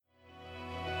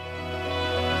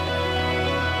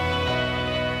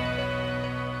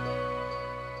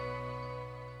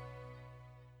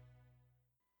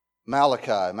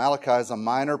Malachi. Malachi is a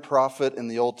minor prophet in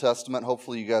the Old Testament.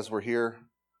 Hopefully you guys were here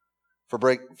for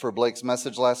Blake's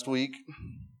message last week,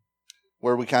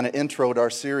 where we kind of introed our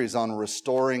series on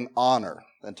restoring honor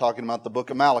and talking about the book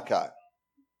of Malachi.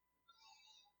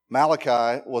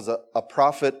 Malachi was a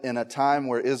prophet in a time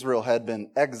where Israel had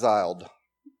been exiled.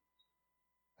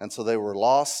 And so they were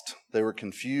lost, they were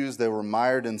confused, they were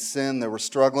mired in sin, they were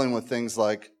struggling with things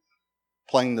like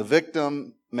playing the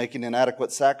victim, making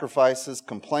inadequate sacrifices,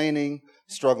 complaining,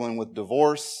 struggling with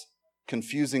divorce,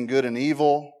 confusing good and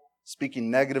evil,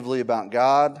 speaking negatively about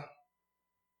God.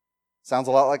 Sounds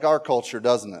a lot like our culture,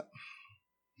 doesn't it?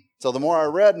 So the more I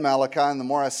read Malachi and the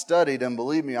more I studied, and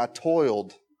believe me, I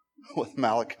toiled with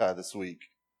Malachi this week.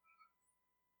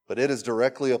 But it is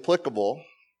directly applicable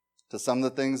to some of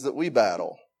the things that we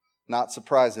battle. Not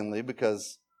surprisingly,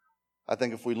 because I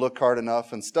think if we look hard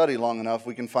enough and study long enough,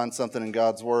 we can find something in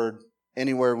God's Word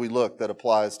anywhere we look that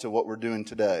applies to what we're doing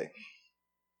today.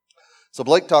 So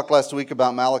Blake talked last week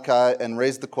about Malachi and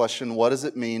raised the question, what does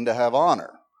it mean to have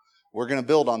honor? We're going to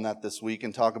build on that this week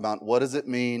and talk about what does it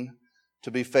mean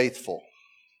to be faithful?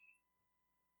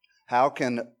 How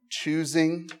can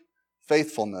choosing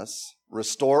faithfulness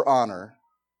restore honor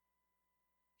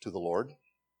to the Lord,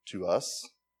 to us,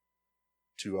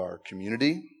 to our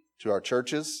community, to our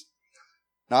churches?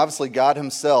 Now, obviously, God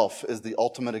Himself is the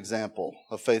ultimate example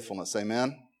of faithfulness.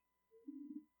 Amen?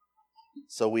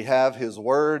 So we have His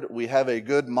Word. We have a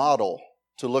good model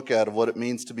to look at of what it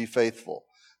means to be faithful.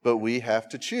 But we have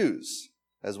to choose,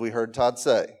 as we heard Todd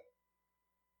say.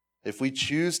 If we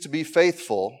choose to be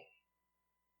faithful,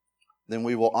 then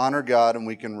we will honor God and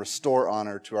we can restore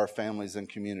honor to our families and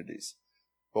communities.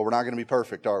 But we're not going to be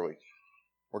perfect, are we?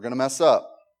 We're going to mess up.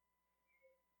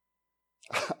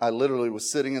 I literally was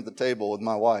sitting at the table with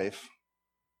my wife,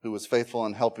 who was faithful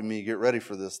in helping me get ready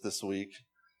for this week.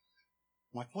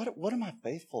 I'm like, what am I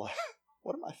faithful at?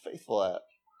 What am I faithful at?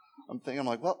 I'm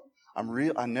like, well,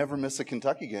 I never miss a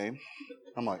Kentucky game.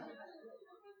 I'm like,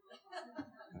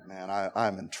 man,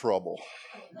 I'm in trouble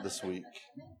this week.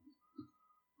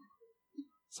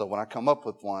 So when I come up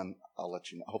with one, I'll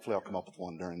let you know. Hopefully I'll come up with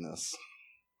one during this.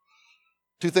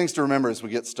 2 things to remember as we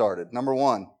get started. Number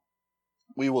 1,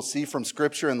 we will see from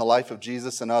Scripture in the life of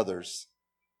Jesus and others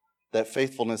that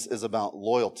faithfulness is about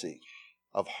loyalty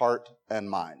of heart and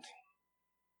mind.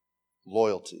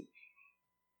 Loyalty.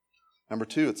 Number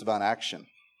 2, it's about action.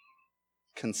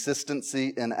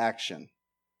 Consistency in action.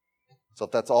 So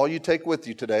if that's all you take with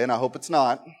you today, and I hope it's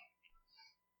not,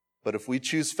 but if we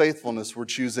choose faithfulness, we're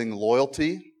choosing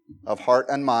loyalty of heart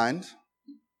and mind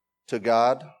to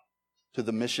God, to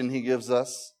the mission He gives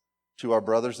us, to our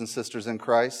brothers and sisters in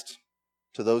Christ,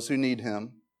 to those who need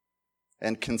Him,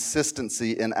 and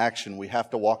consistency in action. We have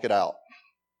to walk it out.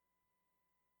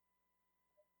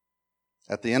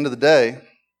 At the end of the day,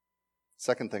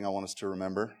 second thing I want us to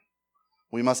remember,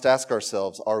 we must ask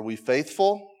ourselves, are we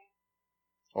faithful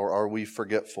or are we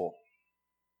forgetful?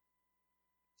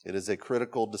 It is a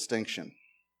critical distinction.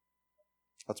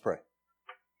 Let's pray.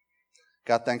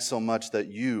 God, thanks so much that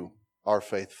You are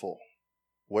faithful.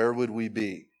 Where would we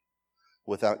be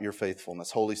without Your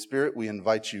faithfulness? Holy Spirit, we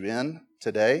invite You in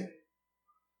today.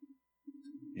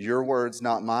 Your words,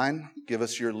 not mine. Give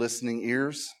us Your listening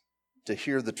ears to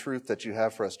hear the truth that You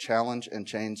have for us. Challenge and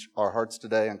change our hearts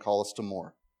today and call us to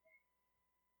more.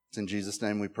 It's in Jesus'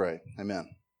 name we pray. Amen.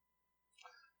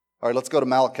 All right, let's go to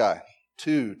Malachi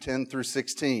 2:10 through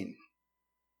 16.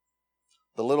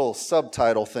 The little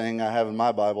subtitle thing I have in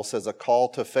my Bible says a call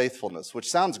to faithfulness, which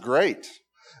sounds great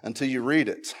until you read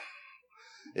it.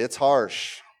 It's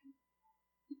harsh.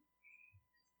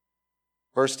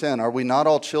 Verse 10, are we not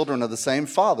all children of the same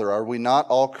Father? Are we not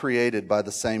all created by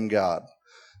the same God?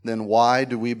 Then why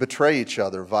do we betray each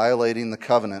other, violating the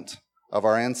covenant of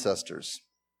our ancestors?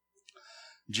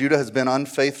 Judah has been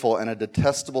unfaithful, and a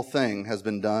detestable thing has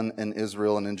been done in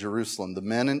Israel and in Jerusalem. The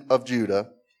men of Judah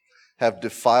have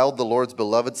defiled the Lord's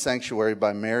beloved sanctuary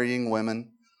by marrying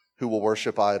women who will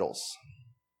worship idols.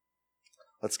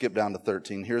 Let's skip down to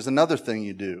 13. Here's another thing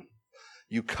you do.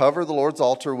 You cover the Lord's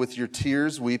altar with your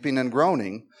tears, weeping and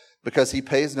groaning, because He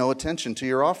pays no attention to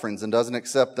your offerings and doesn't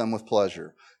accept them with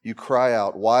pleasure. You cry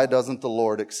out, why doesn't the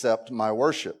Lord accept my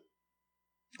worship?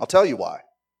 I'll tell you why.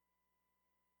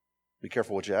 Be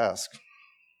careful what you ask.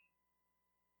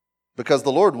 Because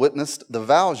the Lord witnessed the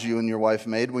vows you and your wife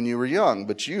made when you were young,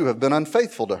 but you have been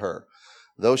unfaithful to her,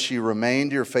 though she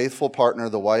remained your faithful partner,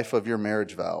 the wife of your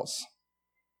marriage vows.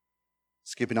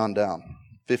 Skipping on down.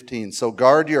 15. So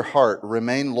guard your heart,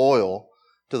 remain loyal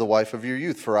to the wife of your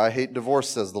youth, for I hate divorce,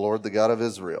 says the Lord, the God of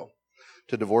Israel.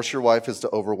 To divorce your wife is to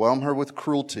overwhelm her with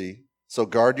cruelty, so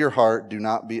guard your heart, do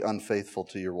not be unfaithful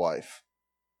to your wife.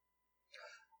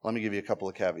 Let me give you a couple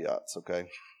of caveats, okay?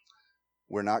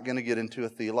 We're not going to get into a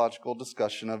theological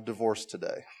discussion of divorce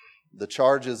today. The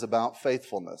charge is about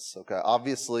faithfulness, okay?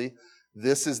 Obviously,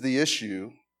 this is the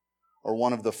issue, or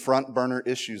one of the front burner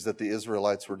issues that the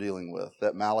Israelites were dealing with,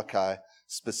 that Malachi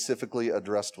specifically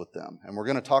addressed with them. And we're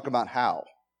going to talk about how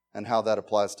and how that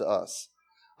applies to us.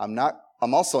 I'm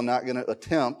also not going to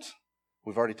attempt,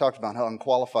 we've already talked about how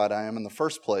unqualified I am in the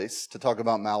first place to talk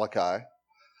about Malachi.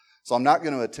 So I'm not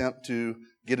going to attempt to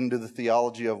get into the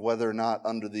theology of whether or not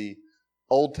under the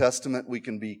Old Testament we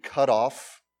can be cut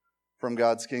off from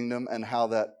God's kingdom and how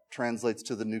that translates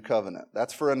to the New Covenant.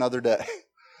 That's for another day.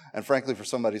 And frankly, for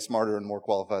somebody smarter and more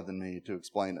qualified than me to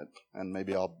explain it. And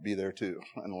maybe I'll be there too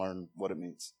and learn what it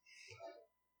means.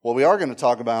 What we are going to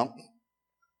talk about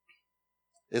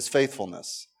is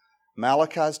faithfulness.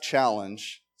 Malachi's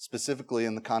challenge, specifically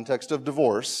in the context of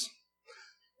divorce,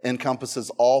 encompasses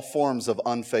all forms of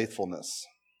unfaithfulness.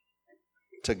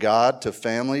 To God, to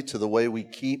family, to the way we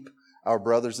keep our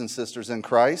brothers and sisters in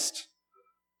Christ,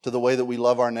 to the way that we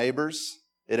love our neighbors.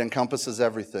 It encompasses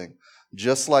everything.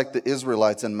 Just like the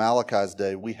Israelites in Malachi's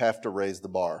day, we have to raise the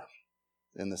bar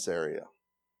in this area.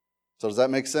 So does that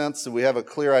make sense? So we have a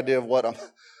clear idea of what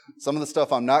some of the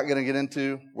stuff I'm not going to get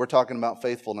into. We're talking about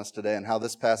faithfulness today and how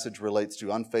this passage relates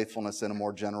to unfaithfulness in a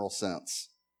more general sense.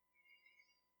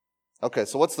 Okay,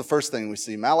 so what's the first thing we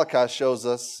see? Malachi shows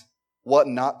us what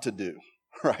not to do,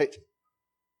 right?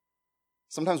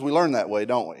 Sometimes we learn that way,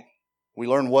 don't we? We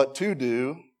learn what to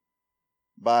do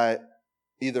by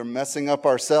either messing up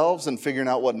ourselves and figuring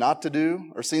out what not to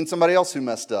do, or seeing somebody else who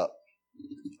messed up.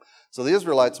 So the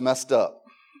Israelites messed up.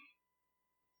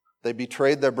 They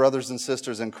betrayed their brothers and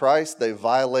sisters in Christ. They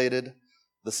violated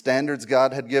the standards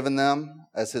God had given them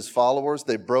as His followers.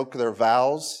 They broke their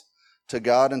vows to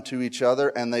God and to each other,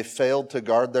 and they failed to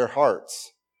guard their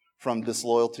hearts from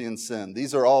disloyalty and sin.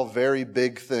 These are all very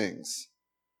big things.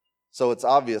 So it's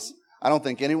obvious. I don't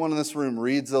think anyone in this room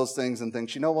reads those things and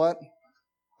thinks, you know what?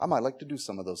 I might like to do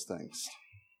some of those things.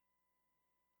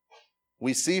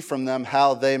 We see from them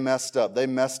how they messed up. They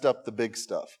messed up the big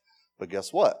stuff. But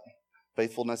guess what?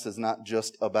 Faithfulness is not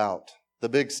just about the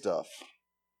big stuff.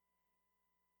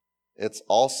 It's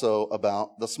also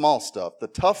about the small stuff. The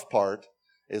tough part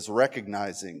is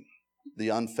recognizing the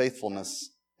unfaithfulness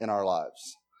in our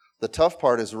lives. The tough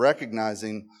part is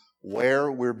recognizing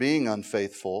where we're being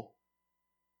unfaithful,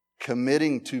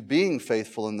 committing to being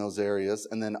faithful in those areas,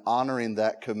 and then honoring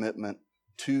that commitment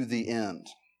to the end,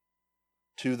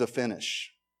 to the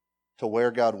finish, to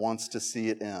where God wants to see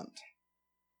it end.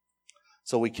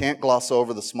 So we can't gloss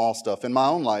over the small stuff. In my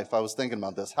own life, I was thinking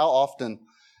about this. How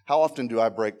often do I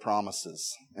break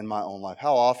promises in my own life?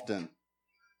 How often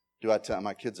do I tell,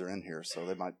 my kids are in here, so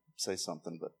they might say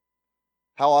something, but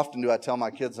how often do I tell my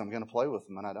kids I'm going to play with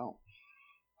them and I don't?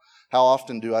 How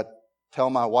often do I tell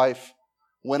my wife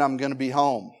when I'm going to be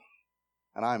home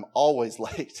and I'm always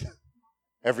late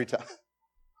every time?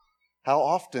 How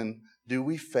often do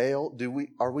we fail?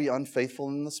 Are we unfaithful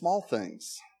in the small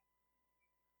things?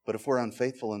 But if we're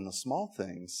unfaithful in the small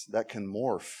things, that can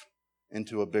morph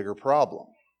into a bigger problem,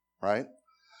 right?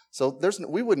 So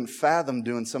we wouldn't fathom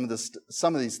doing some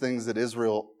of these things that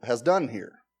Israel has done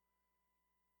here.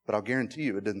 But I'll guarantee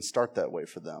you it didn't start that way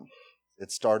for them.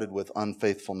 It started with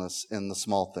unfaithfulness in the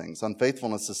small things.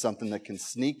 Unfaithfulness is something that can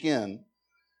sneak in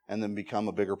and then become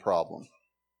a bigger problem.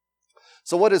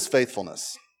 So what is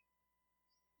faithfulness?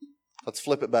 Let's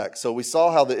flip it back. So we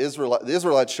saw how the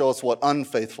Israelites show us what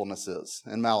unfaithfulness is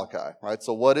in Malachi, right?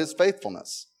 So what is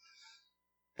faithfulness?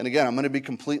 And again, I'm going to be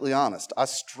completely honest. I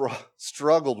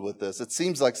struggled with this. It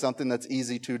seems like something that's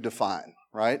easy to define,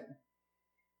 right?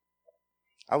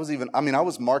 I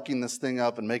was marking this thing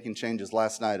up and making changes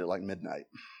last night at like midnight.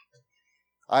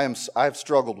 I've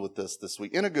struggled with this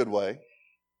week in a good way.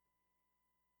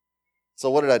 So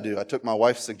what did I do? I took my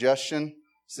wife's suggestion.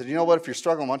 Said, you know what? If you're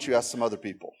struggling, why don't you ask some other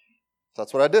people? So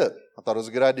that's what I did. I thought it was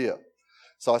a good idea.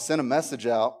 So I sent a message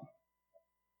out,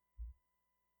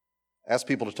 asked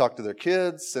people to talk to their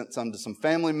kids, sent some to some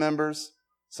family members,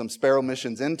 some Sparrow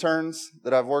Missions interns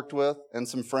that I've worked with, and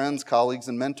some friends, colleagues,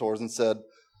 and mentors, and said,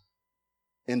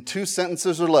 in 2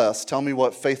 sentences or less, tell me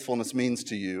what faithfulness means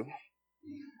to you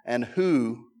and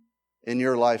who in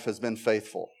your life has been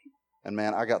faithful. And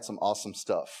man, I got some awesome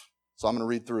stuff. So I'm going to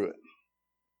read through it.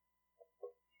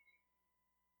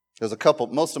 There's a couple,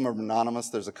 most of them are anonymous.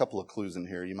 There's a couple of clues in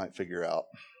here you might figure out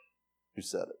who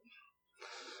said it.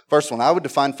 First one, I would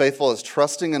define faithful as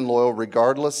trusting and loyal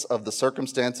regardless of the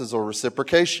circumstances or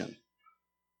reciprocation.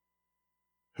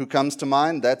 Who comes to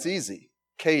mind? That's easy.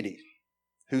 Katie.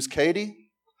 Who's Katie?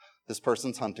 This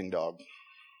person's hunting dog.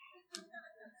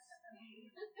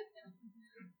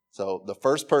 So the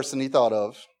first person he thought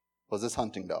of was his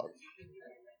hunting dog.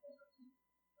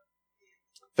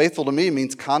 Faithful to me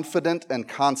means confident and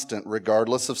constant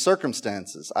regardless of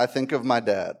circumstances. I think of my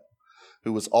dad,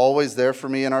 who was always there for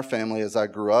me and our family as I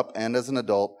grew up and as an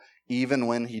adult, even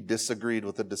when he disagreed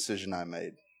with the decision I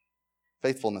made.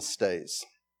 Faithfulness stays,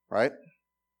 right?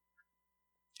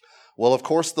 Well, of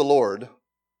course, the Lord,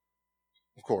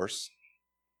 of course,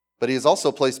 but he has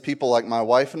also placed people like my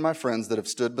wife and my friends that have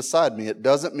stood beside me. It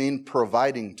doesn't mean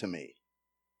providing to me.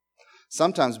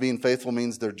 Sometimes being faithful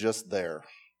means they're just there.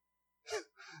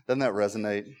 Doesn't that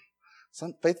resonate?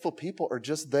 Some faithful people are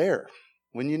just there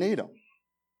when you need them,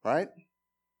 right?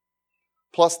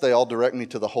 Plus, they all direct me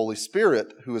to the Holy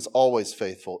Spirit, who is always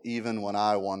faithful, even when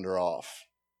I wander off.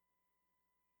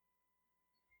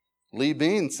 Lee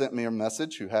Bean sent me a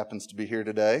message, who happens to be here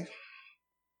today.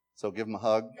 So give him a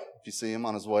hug if you see him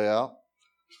on his way out.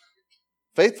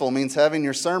 Faithful means having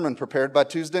your sermon prepared by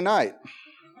Tuesday night.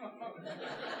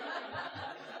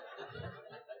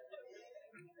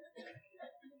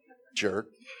 Jerk.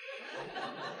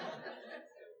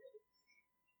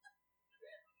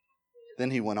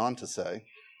 Then he went on to say,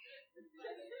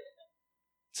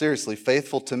 seriously,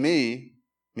 faithful to me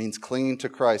means clinging to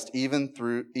Christ even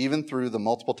through the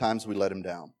multiple times we let him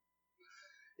down.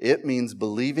 It means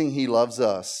believing he loves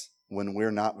us when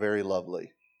we're not very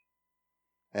lovely.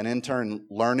 And in turn,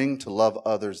 learning to love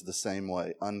others the same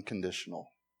way,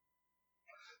 unconditional.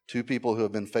 Two people who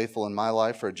have been faithful in my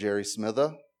life are Jerry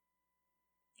Smitha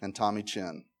and Tommy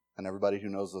Chin. And everybody who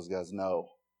knows those guys know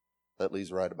that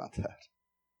Lee's right about that.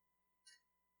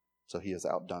 So he has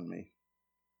outdone me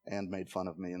and made fun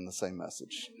of me in the same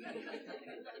message.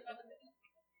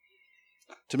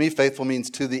 To me, faithful means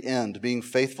to the end. Being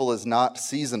faithful is not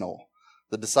seasonal.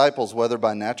 The disciples, whether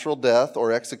by natural death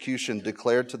or execution,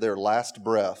 declared to their last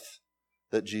breath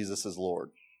that Jesus is Lord.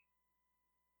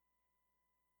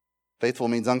 Faithful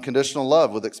means unconditional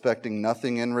love with expecting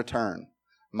nothing in return.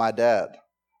 My dad,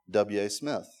 W.A.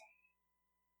 Smith.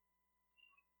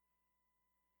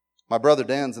 My brother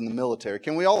Dan's in the military.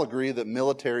 Can we all agree that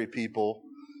military people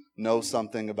know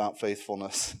something about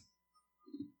faithfulness?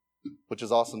 Which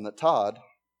is awesome that Todd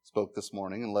spoke this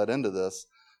morning and led into this.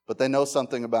 But they know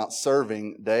something about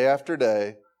serving day after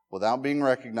day without being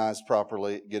recognized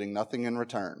properly, getting nothing in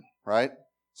return, right?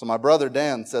 So my brother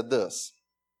Dan said this.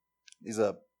 He's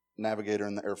a navigator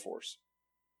in the Air Force.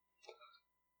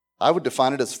 I would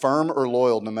define it as firm or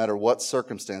loyal no matter what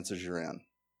circumstances you're in.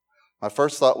 My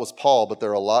first thought was Paul, but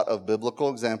there are a lot of biblical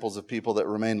examples of people that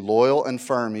remain loyal and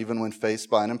firm even when faced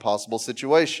by an impossible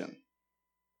situation.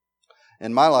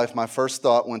 In my life, my first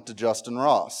thought went to Justin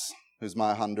Ross, who's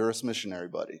my Honduras missionary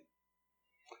buddy.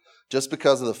 Just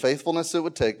because of the faithfulness it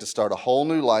would take to start a whole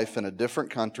new life in a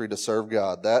different country to serve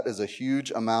God, that is a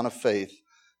huge amount of faith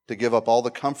to give up all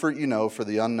the comfort you know for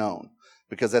the unknown.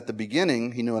 Because at the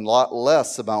beginning, he knew a lot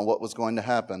less about what was going to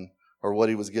happen or what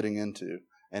he was getting into,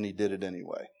 and he did it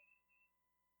anyway.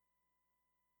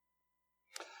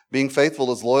 Being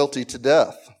faithful is loyalty to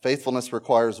death. Faithfulness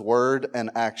requires word and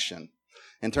action.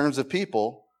 In terms of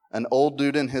people, an old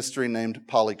dude in history named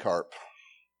Polycarp.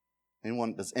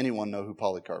 Does anyone know who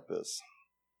Polycarp is?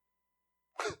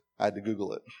 I had to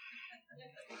Google it.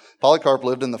 Polycarp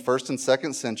lived in the 1st and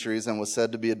 2nd centuries and was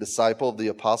said to be a disciple of the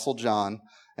Apostle John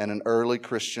and an early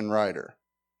Christian writer.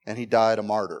 And he died a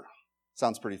martyr.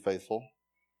 Sounds pretty faithful.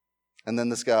 And then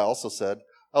this guy also said,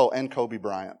 and Kobe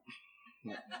Bryant.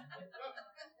 What?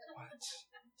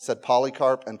 Said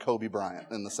Polycarp and Kobe Bryant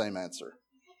in the same answer.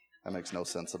 That makes no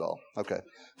sense at all. Okay.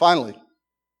 Finally,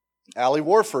 Allie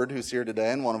Warford, who's here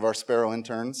today and one of our Sparrow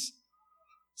interns,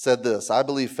 said this: I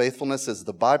believe faithfulness is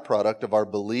the byproduct of our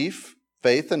belief,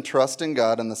 faith, and trust in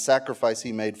God and the sacrifice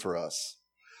he made for us.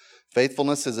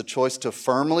 Faithfulness is a choice to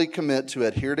firmly commit to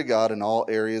adhere to God in all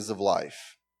areas of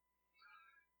life.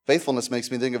 Faithfulness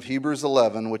makes me think of Hebrews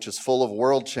 11, which is full of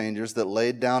world changers that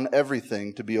laid down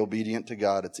everything to be obedient to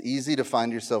God. It's easy to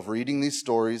find yourself reading these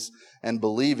stories and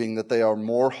believing that they are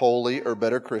more holy or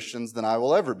better Christians than I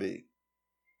will ever be.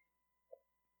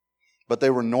 But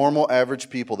they were normal, average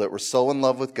people that were so in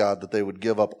love with God that they would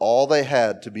give up all they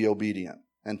had to be obedient.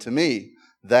 And to me,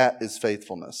 that is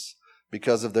faithfulness.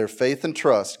 Because of their faith and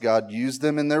trust, God used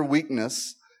them in their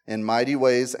weakness in mighty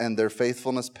ways, and their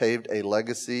faithfulness paved a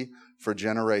legacy for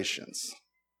generations.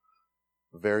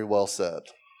 Very well said.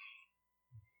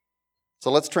 So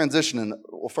let's transition.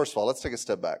 Well, first of all, let's take a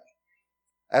step back.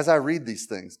 As I read these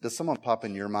things, does someone pop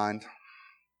in your mind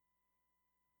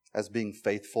as being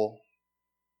faithful?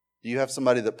 Do you have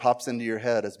somebody that pops into your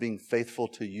head as being faithful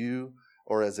to you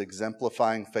or as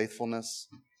exemplifying faithfulness?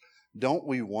 Don't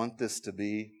we want this to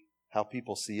be how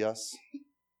people see us?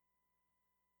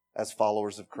 as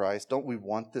followers of Christ? Don't we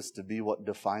want this to be what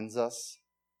defines us?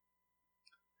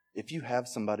 If you have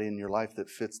somebody in your life that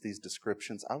fits these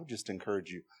descriptions, I would just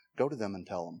encourage you, go to them and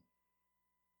tell them.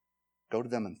 Go to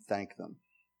them and thank them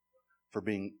for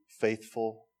being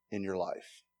faithful in your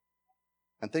life.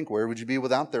 And think, where would you be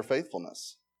without their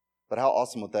faithfulness? But how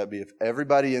awesome would that be if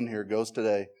everybody in here goes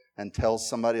today and tells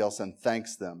somebody else and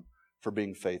thanks them for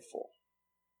being faithful?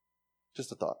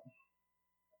 Just a thought.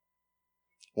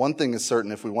 One thing is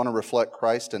certain, if we want to reflect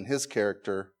Christ and His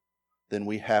character, then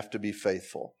we have to be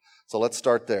faithful. So let's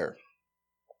start there.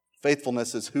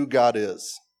 Faithfulness is who God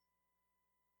is.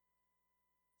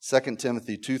 2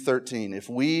 Timothy 2:13, if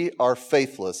we are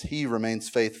faithless, He remains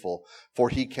faithful, for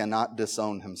He cannot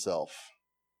disown Himself.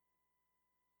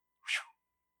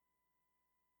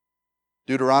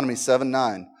 Deuteronomy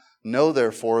 7:9, know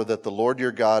therefore that the Lord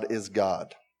your God is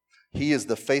God. He is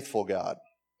the faithful God,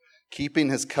 keeping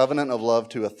His covenant of love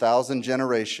to 1,000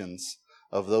 generations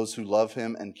of those who love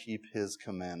Him and keep His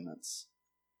commandments.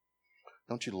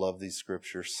 Don't you love these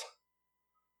scriptures?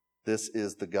 This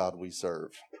is the God we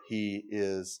serve. He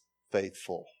is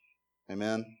faithful.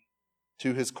 Amen?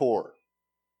 To His core.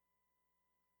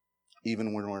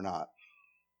 Even when we're not.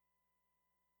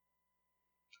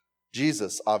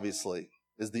 Jesus, obviously,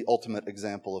 is the ultimate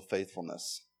example of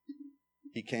faithfulness.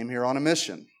 He came here on a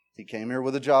mission. He came here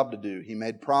with a job to do. He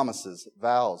made promises,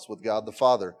 vows with God the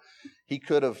Father. He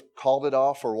could have called it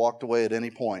off or walked away at any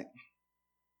point.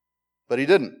 But He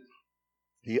didn't.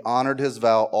 He honored His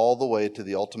vow all the way to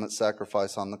the ultimate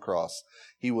sacrifice on the cross.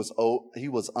 He was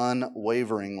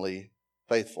unwaveringly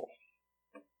faithful.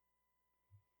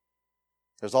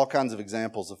 There's all kinds of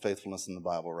examples of faithfulness in the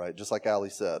Bible, right? Just like Ali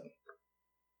said.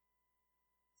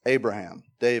 Abraham,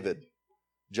 David,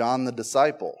 John the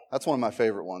disciple. That's one of my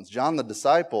favorite ones. John the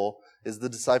disciple is the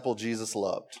disciple Jesus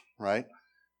loved, right?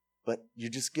 But you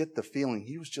just get the feeling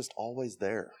he was just always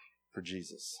there for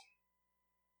Jesus.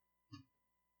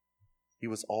 He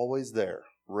was always there,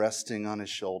 resting on His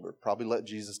shoulder. Probably let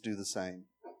Jesus do the same.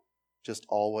 Just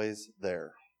always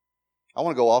there. I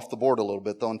want to go off the board a little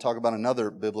bit, though, and talk about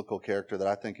another biblical character that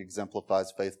I think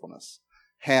exemplifies faithfulness.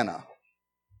 Hannah.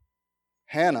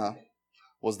 Hannah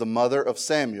was the mother of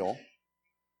Samuel.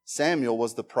 Samuel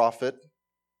was the prophet.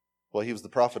 Well, he was the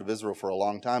prophet of Israel for a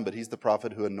long time, but he's the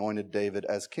prophet who anointed David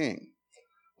as king.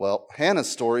 Well,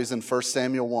 Hannah's story is in 1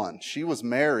 Samuel 1. She was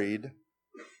married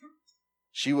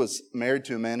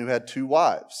to a man who had 2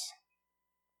 wives.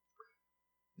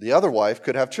 The other wife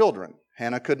could have children.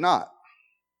 Hannah could not.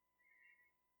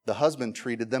 The husband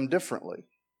treated them differently.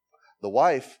 The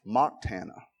wife mocked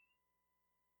Hannah.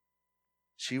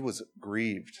 She was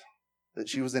grieved, that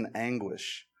she was in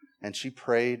anguish, and she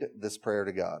prayed this prayer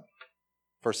to God.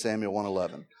 1 Samuel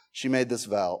 1:11. She made this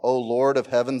vow, O Lord of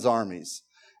heaven's armies,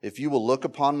 if you will look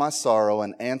upon my sorrow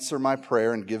and answer my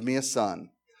prayer and give me a son,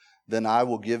 then I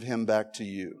will give him back to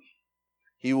you.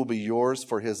 He will be yours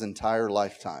for his entire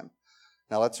lifetime.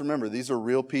 Now let's remember, these are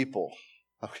real people.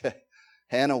 Okay.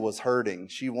 Hannah was hurting.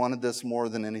 She wanted this more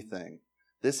than anything.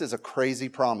 This is a crazy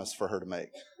promise for her to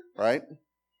make, right?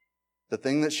 The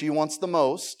thing that she wants the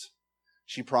most,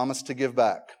 she promised to give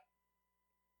back.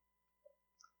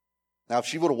 Now, if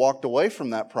she would have walked away from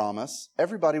that promise,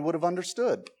 everybody would have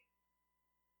understood.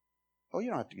 Oh, you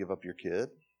don't have to give up your kid.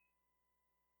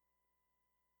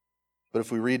 But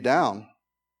if we read down,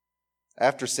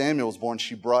 after Samuel was born,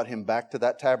 she brought him back to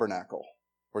that tabernacle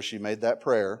where she made that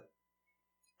prayer,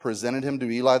 presented him to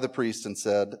Eli the priest, and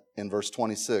said in verse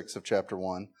 26 of chapter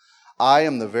 1, I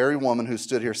am the very woman who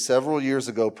stood here several years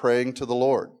ago praying to the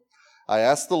Lord. I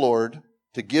asked the Lord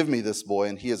to give me this boy,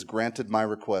 and He has granted my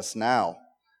request. Now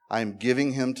I am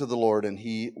giving him to the Lord, and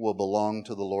he will belong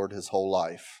to the Lord his whole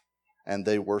life. And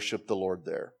they worship the Lord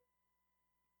there.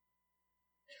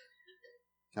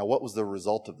 Now, what was the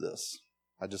result of this?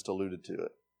 I just alluded to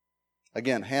it.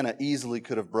 Again, Hannah easily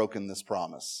could have broken this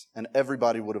promise, and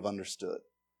everybody would have understood,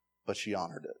 but she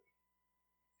honored it.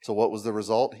 So what was the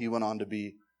result? He went on to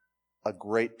be a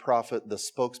great prophet, the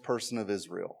spokesperson of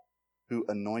Israel, who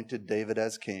anointed David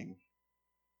as king,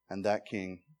 and that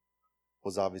king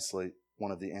was obviously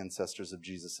one of the ancestors of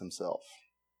Jesus himself.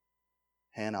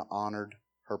 Hannah honored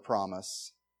her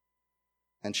promise,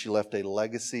 and she left a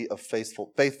legacy of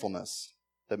faithfulness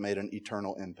that made an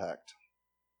eternal impact.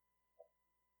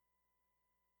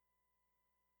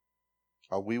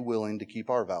 Are we willing to keep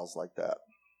our vows like that?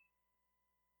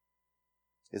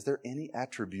 Is there any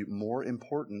attribute more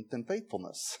important than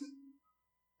faithfulness?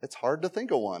 It's hard to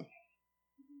think of one.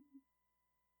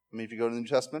 I mean, if you go to the New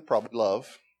Testament, probably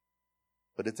love.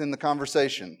 But it's in the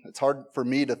conversation. It's hard for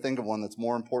me to think of one that's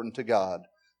more important to God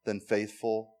than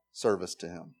faithful service to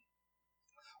Him.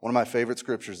 One of my favorite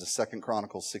scriptures is 2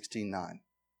 Chronicles 16:9.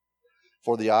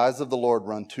 For the eyes of the Lord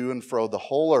run to and fro the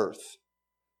whole earth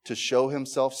to show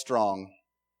himself strong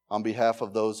on behalf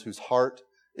of those whose heart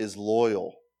is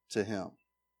loyal to him.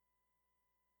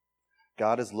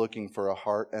 God is looking for a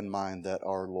heart and mind that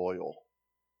are loyal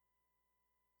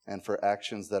and for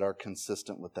actions that are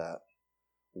consistent with that.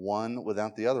 One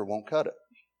without the other won't cut it.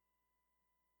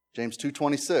 James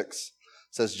 2:26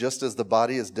 says, just as the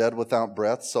body is dead without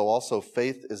breath, so also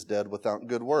faith is dead without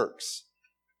good works.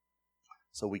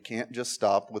 So we can't just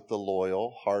stop with the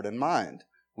loyal heart and mind.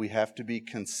 We have to be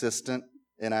consistent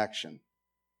in action.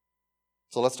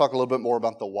 So let's talk a little bit more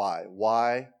about the why.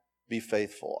 Why be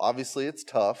faithful? Obviously, it's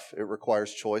tough. It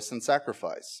requires choice and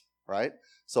sacrifice, right?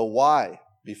 So why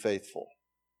be faithful?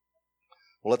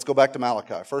 Well, let's go back to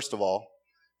Malachi. First of all,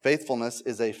 faithfulness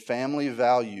is a family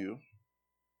value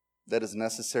that is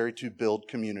necessary to build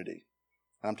community.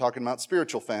 And I'm talking about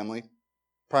spiritual family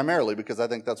primarily because I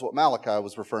think that's what Malachi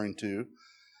was referring to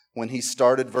when he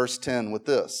started verse 10 with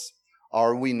this.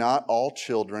 Are we not all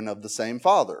children of the same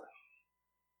Father?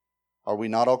 Are we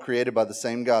not all created by the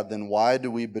same God? Then why do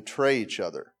we betray each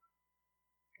other?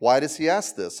 Why does he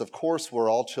ask this? Of course, we're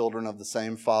all children of the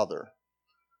same Father.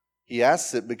 He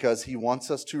asks it because he wants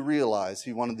us to realize,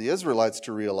 he wanted the Israelites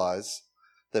to realize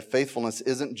that faithfulness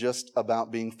isn't just about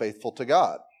being faithful to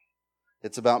God.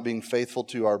 It's about being faithful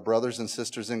to our brothers and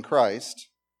sisters in Christ,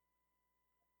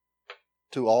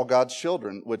 to all God's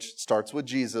children, which starts with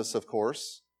Jesus, of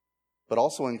course, but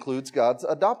also includes God's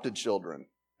adopted children,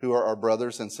 who are our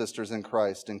brothers and sisters in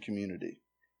Christ in community.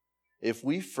 If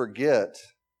we forget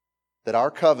that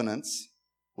our covenants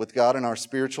with God and our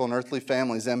spiritual and earthly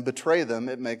families and betray them,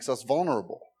 it makes us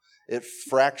vulnerable. It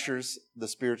fractures the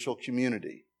spiritual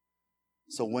community.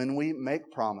 So when we make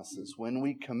promises, when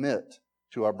we commit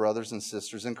to our brothers and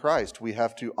sisters in Christ, we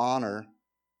have to honor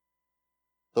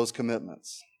those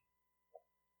commitments.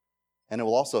 And it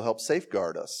will also help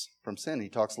safeguard us from sin. He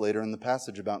talks later in the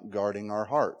passage about guarding our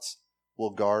hearts.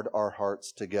 We'll guard our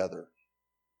hearts together.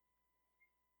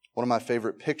 One of my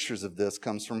favorite pictures of this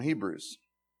comes from Hebrews.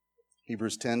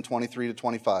 Hebrews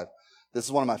 10:23-25. This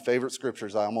is one of my favorite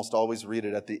scriptures. I almost always read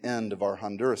it at the end of our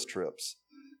Honduras trips.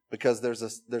 Because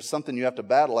there's something you have to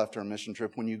battle after a mission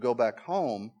trip. When you go back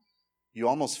home, you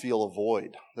almost feel a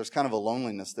void. There's kind of a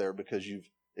loneliness there because you've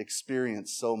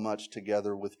experienced so much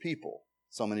together with people,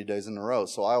 so many days in a row.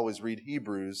 So I always read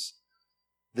Hebrews,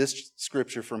 this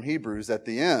scripture from Hebrews at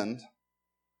the end,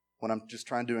 when I'm just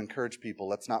trying to encourage people.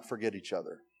 Let's not forget each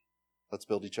other. Let's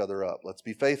build each other up. Let's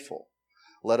be faithful.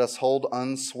 Let us hold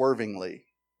unswervingly,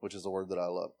 which is a word that I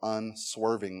love,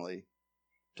 unswervingly,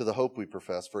 to the hope we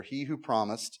profess, for he who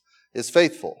promised is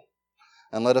faithful.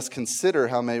 And let us consider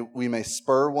how we may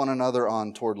spur one another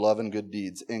on toward love and good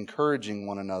deeds, encouraging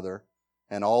one another,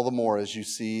 and all the more as you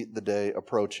see the day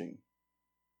approaching.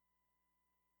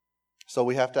 So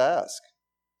we have to ask,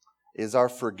 is our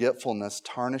forgetfulness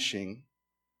tarnishing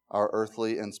our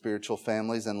earthly and spiritual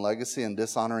families and legacy and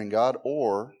dishonoring God?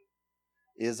 Or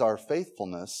is our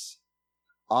faithfulness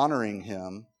honoring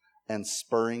him and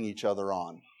spurring each other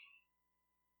on?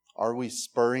 Are we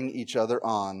spurring each other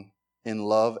on in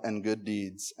love and good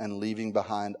deeds and leaving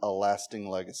behind a lasting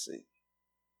legacy?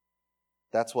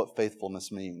 That's what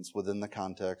faithfulness means within the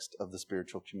context of the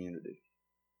spiritual community.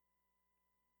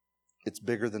 It's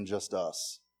bigger than just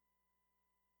us.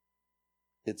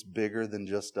 It's bigger than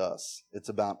just us. It's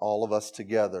about all of us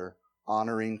together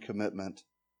honoring commitment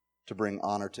to bring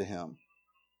honor to him.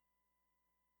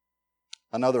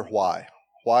 Another why.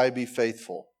 Why be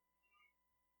faithful?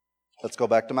 Let's go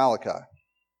back to Malachi.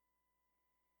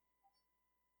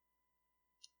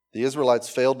 The Israelites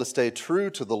failed to stay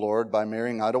true to the Lord by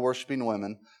marrying idol-worshiping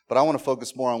women, but I want to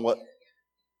focus more on what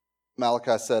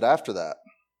Malachi said after that.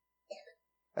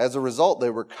 As a result,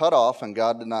 they were cut off, and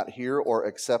God did not hear or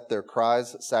accept their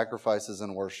cries, sacrifices,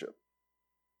 and worship.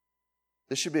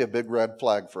 This should be a big red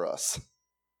flag for us.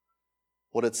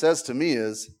 What it says to me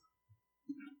is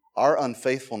our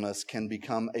unfaithfulness can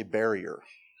become a barrier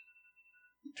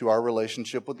to our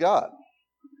relationship with God.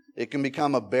 It can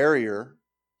become a barrier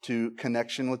to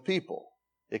connection with people.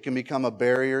 It can become a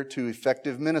barrier to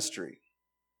effective ministry.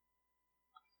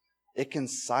 It can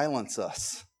silence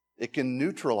us. It can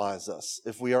neutralize us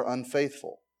if we are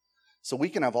unfaithful. So we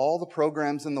can have all the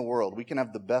programs in the world. We can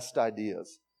have the best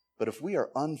ideas. But if we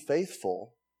are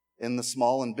unfaithful in the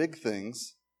small and big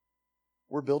things,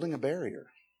 we're building a barrier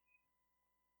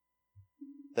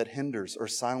that hinders or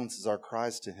silences our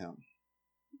cries to him,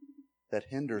 that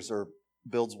hinders or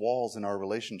builds walls in our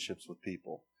relationships with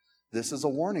people. This is a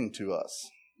warning to us.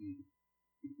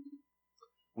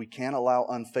 We can't allow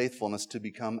unfaithfulness to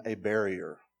become a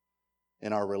barrier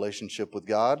in our relationship with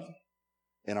God,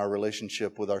 in our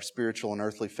relationship with our spiritual and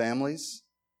earthly families,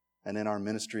 and in our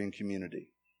ministry and community.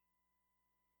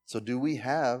 So we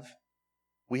have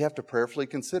to prayerfully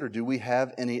consider, do we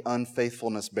have any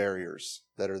unfaithfulness barriers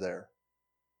that are there?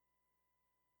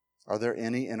 Are there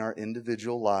any in our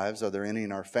individual lives? Are there any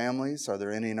in our families? Are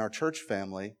there any in our church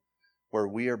family where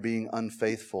we are being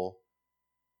unfaithful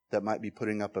that might be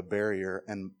putting up a barrier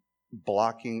and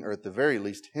blocking, or at the very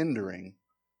least hindering,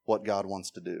 what God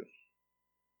wants to do?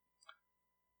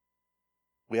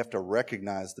 We have to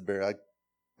recognize the barrier.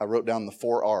 I wrote down the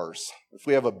 4 R's. If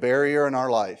we have a barrier in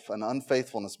our life, an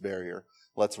unfaithfulness barrier,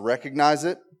 let's recognize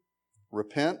it,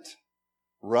 repent,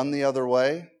 run the other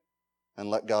way, and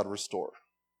let God restore.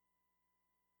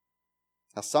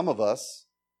 Now, some of us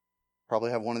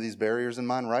probably have one of these barriers in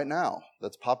mind right now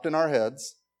that's popped in our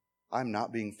heads. I'm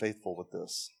not being faithful with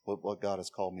this, what God has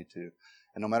called me to.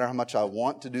 And no matter how much I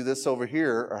want to do this over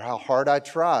here or how hard I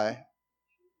try,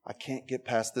 I can't get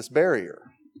past this barrier.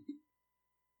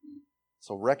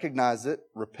 So recognize it,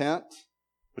 repent,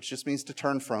 which just means to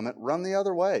turn from it, run the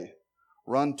other way.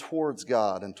 Run towards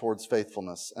God and towards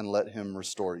faithfulness and let Him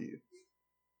restore you.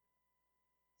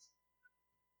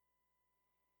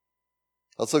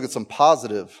 Let's look at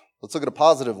a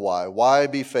positive why. Why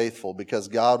be faithful? Because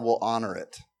God will honor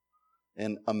it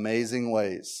in amazing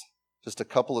ways. Just a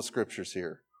couple of scriptures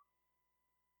here.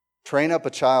 Train up a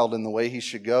child in the way he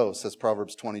should go, says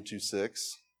Proverbs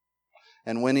 22:6.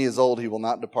 And when he is old, he will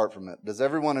not depart from it. Does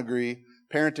everyone agree?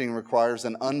 Parenting requires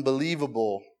an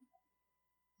unbelievable,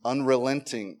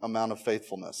 unrelenting amount of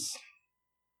faithfulness.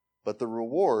 But the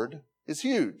reward is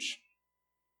huge.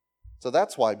 So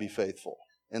that's why be faithful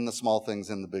in the small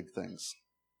things and the big things.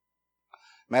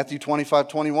 Matthew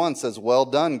 25:21 says, "Well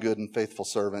done, good and faithful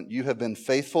servant. You have been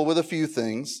faithful with a few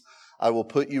things. I will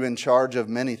put you in charge of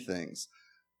many things."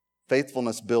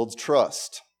 Faithfulness builds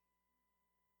trust.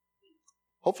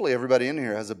 Hopefully everybody in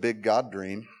here has a big God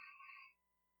dream.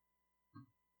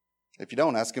 If you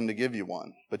don't, ask Him to give you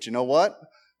one. But you know what?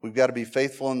 We've got to be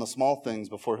faithful in the small things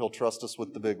before He'll trust us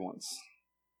with the big ones.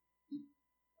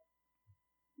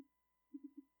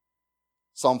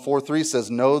 Psalm 4:3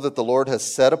 says, "Know that the Lord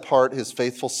has set apart His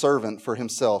faithful servant for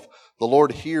Himself. The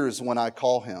Lord hears when I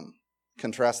call Him."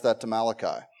 Contrast that to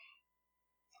Malachi.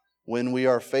 When we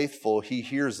are faithful, He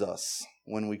hears us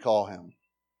when we call Him.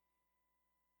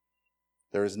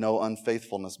 There is no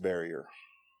unfaithfulness barrier.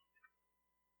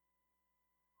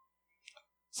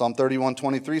 Psalm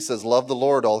 31:23 says, "Love the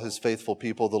Lord, all His faithful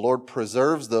people. The Lord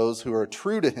preserves those who are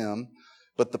true to Him,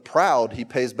 but the proud He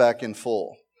pays back in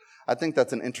full." I think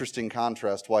that's an interesting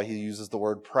contrast why He uses the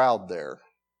word proud there.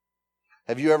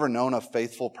 Have you ever known a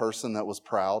faithful person that was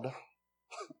proud?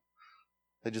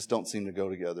 They just don't seem to go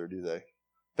together, do they?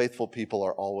 Faithful people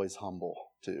are always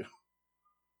humble, too.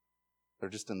 They're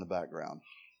just in the background.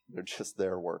 They're just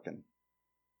there working.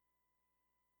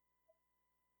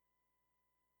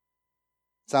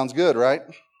 Sounds good, right?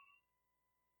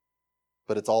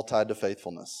 But it's all tied to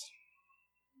faithfulness.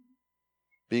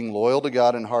 Being loyal to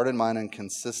God in heart and mind and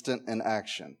consistent in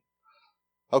action.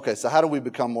 Okay, so how do we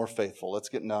become more faithful? Let's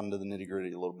get down to the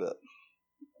nitty-gritty a little bit.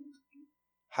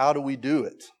 How do we do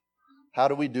it? How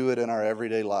do we do it in our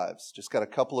everyday lives? Just got a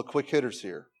couple of quick hitters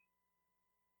here.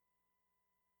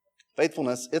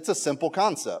 Faithfulness, it's a simple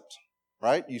concept,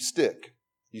 right? You stick.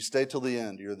 You stay till the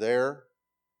end. You're there.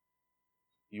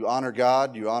 You honor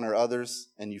God, you honor others,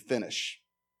 and you finish.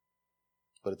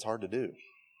 But it's hard to do.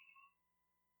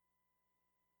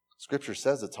 Scripture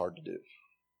says it's hard to do.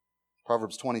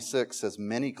 Proverbs 26 says,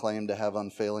 "Many claim to have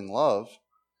unfailing love,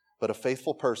 but a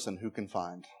faithful person who can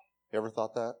find?" You ever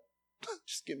thought that?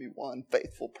 Just give me one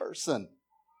faithful person.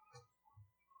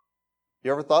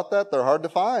 You ever thought that? They're hard to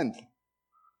find.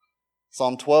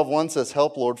 Psalm 12:1 says,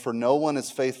 "Help, Lord, for no one is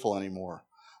faithful anymore.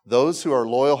 Those who are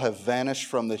loyal have vanished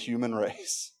from the human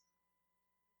race."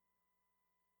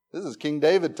 This is King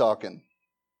David talking.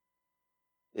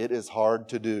 It is hard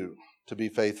to do, to be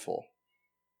faithful.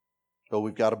 But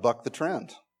we've got to buck the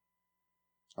trend.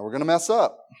 And we're going to mess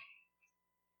up.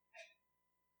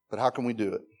 But how can we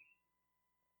do it?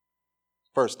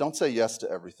 First, don't say yes to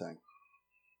everything.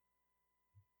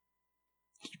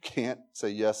 You can't say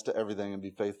yes to everything and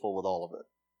be faithful with all of it.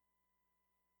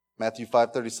 Matthew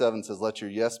 5:37 says, "Let your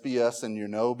yes be yes and your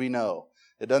no be no."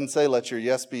 It doesn't say let your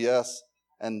yes be yes,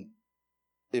 and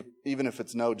even if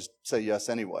it's no, just say yes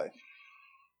anyway.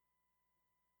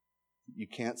 You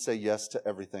can't say yes to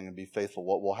everything and be faithful.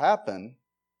 What will happen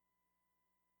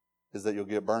is that you'll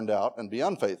get burned out and be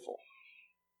unfaithful.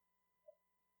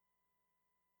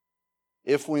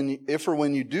 If or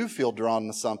when you do feel drawn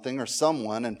to something or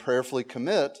someone and prayerfully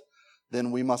commit,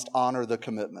 then we must honor the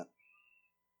commitment.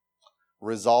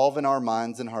 resolve in our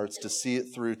minds and hearts to see it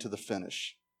through to the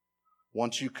finish.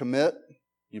 Once you commit,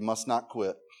 you must not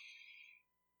quit.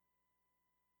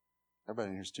 Everybody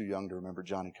in here is too young to remember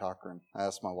Johnny Cochran. I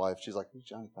asked my wife, she's like, who's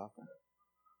Johnny Cochran?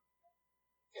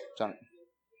 Johnny.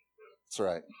 That's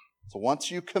right. So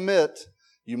once you commit,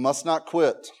 you must not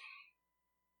quit.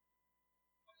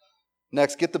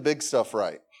 Next, get the big stuff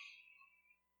right.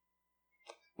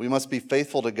 We must be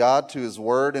faithful to God, to His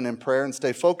Word, and in prayer, and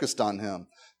stay focused on Him.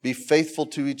 Be faithful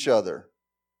to each other.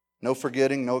 No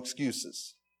forgetting, no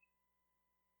excuses.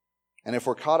 And if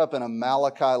we're caught up in a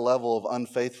Malachi level of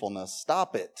unfaithfulness,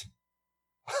 stop it.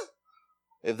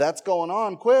 If that's going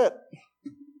on, quit.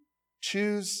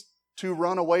 Choose to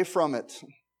run away from it.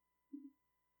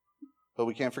 But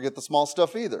we can't forget the small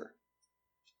stuff either.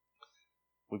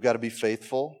 We've got to be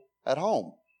faithful at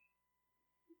home.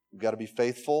 We've got to be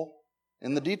faithful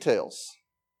in the details.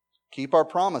 Keep our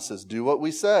promises. Do what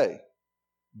we say.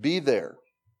 Be there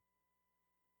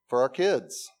for our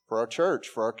kids, for our church,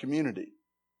 for our community.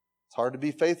 It's hard to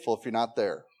be faithful if you're not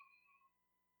there.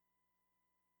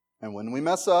 And when we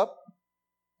mess up,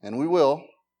 and we will,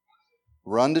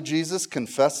 run to Jesus,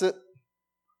 confess it.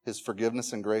 His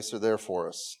forgiveness and grace are there for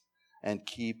us. And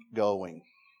keep going.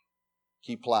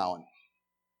 Keep plowing.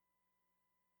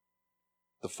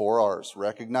 The 4 R's.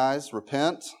 Recognize,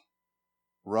 repent,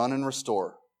 run, and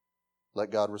restore.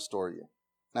 Let God restore you.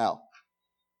 Now,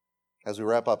 as we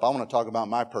wrap up, I want to talk about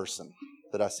my person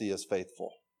that I see as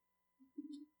faithful.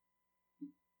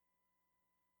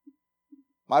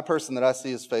 My person that I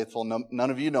see as faithful, none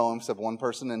of you know him except one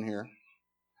person in here,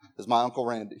 is my Uncle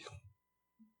Randy.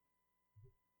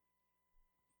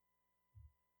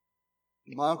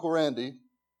 My Uncle Randy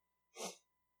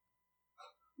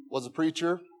was a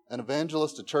preacher, an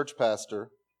evangelist, a church pastor.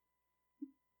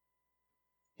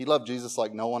 He loved Jesus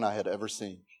like no one I had ever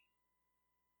seen.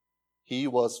 He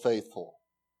was faithful.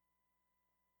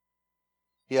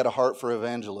 He had a heart for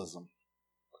evangelism.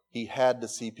 He had to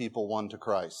see people won to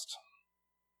Christ.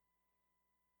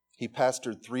 He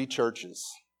pastored 3 churches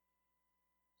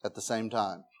at the same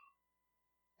time.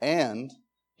 And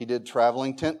he did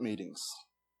traveling tent meetings.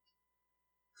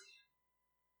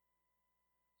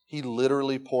 He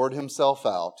literally poured himself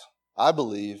out, I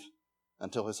believe,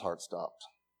 until his heart stopped.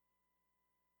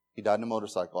 He died in a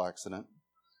motorcycle accident,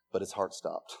 but his heart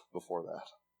stopped before that.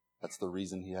 That's the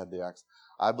reason he had the accident.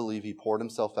 I believe he poured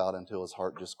himself out until his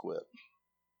heart just quit.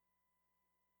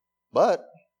 But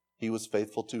he was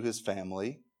faithful to his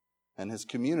family and his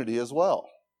community as well.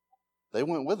 They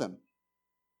went with him.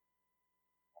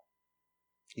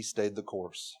 He stayed the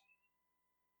course.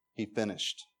 He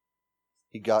finished.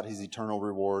 He got his eternal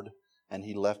reward, and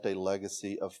he left a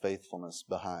legacy of faithfulness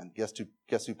behind.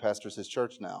 Guess who pastors his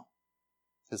church now?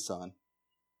 His son.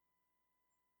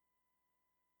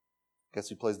 Guess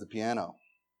who plays the piano?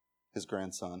 His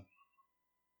grandson.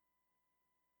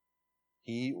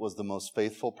 He was the most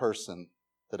faithful person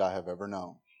that I have ever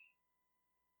known.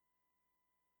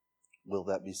 Will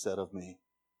that be said of me?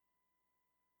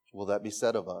 Will that be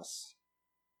said of us?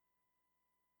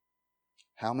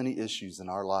 How many issues in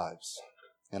our lives,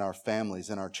 in our families,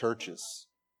 in our churches,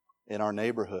 in our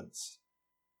neighborhoods,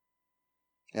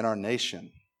 in our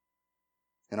nation,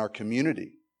 in our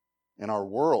community, in our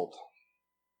world,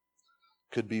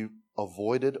 could be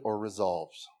avoided or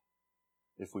resolved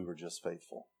if we were just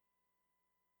faithful?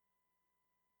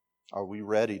 Are we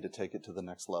ready to take it to the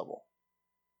next level?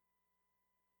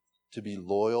 To be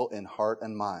loyal in heart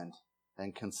and mind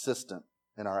and consistent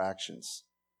in our actions.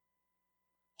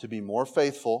 To be more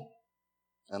faithful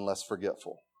and less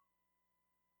forgetful.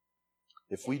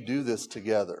 If we do this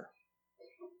together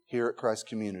here at Christ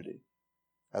Community,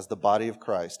 as the body of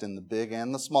Christ, in the big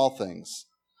and the small things,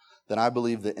 then I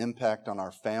believe the impact on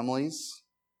our families,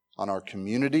 on our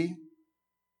community,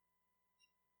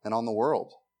 and on the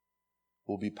world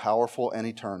will be powerful and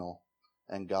eternal,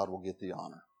 and God will get the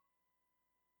honor.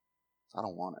 I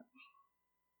don't want it.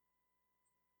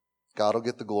 God will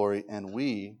get the glory, and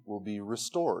we will be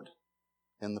restored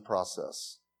in the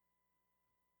process.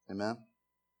 Amen?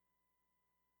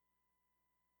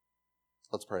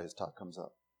 Let's pray as Todd comes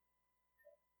up.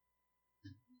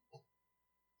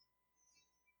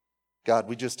 God,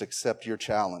 we just accept your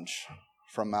challenge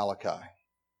from Malachi.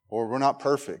 Lord, we're not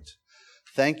perfect.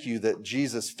 Thank you that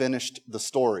Jesus finished the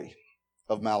story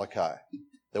of Malachi,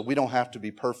 that we don't have to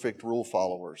be perfect rule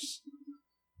followers,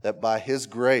 that by His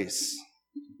grace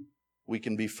we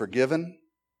can be forgiven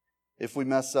if we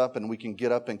mess up, and we can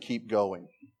get up and keep going.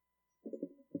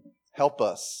 Help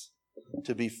us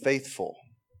to be faithful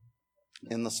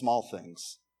in the small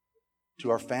things, to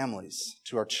our families,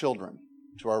 to our children,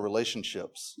 to our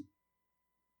relationships,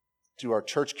 to our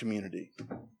church community,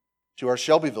 to our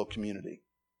Shelbyville community,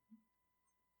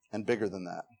 and bigger than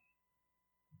that.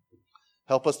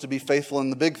 Help us to be faithful in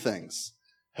the big things.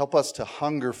 Help us to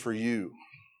hunger for you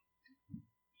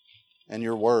and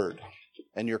your word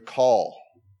and your call.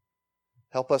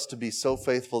 Help us to be so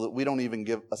faithful that we don't even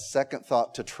give a second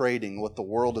thought to trading what the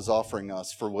world is offering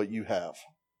us for what you have.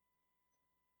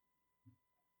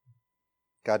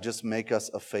 God, just make us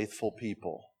a faithful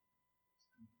people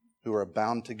who are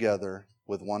bound together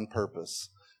with one purpose,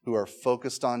 who are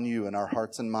focused on you in our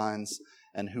hearts and minds,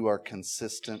 and who are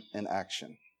consistent in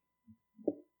action.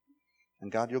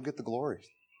 And God, you'll get the glory.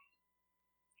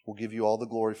 We'll give you all the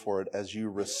glory for it as you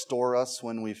restore us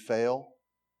when we fail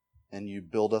and you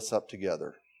build us up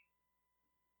together.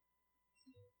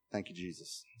 Thank you,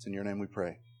 Jesus. It's in your name we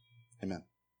pray. Amen.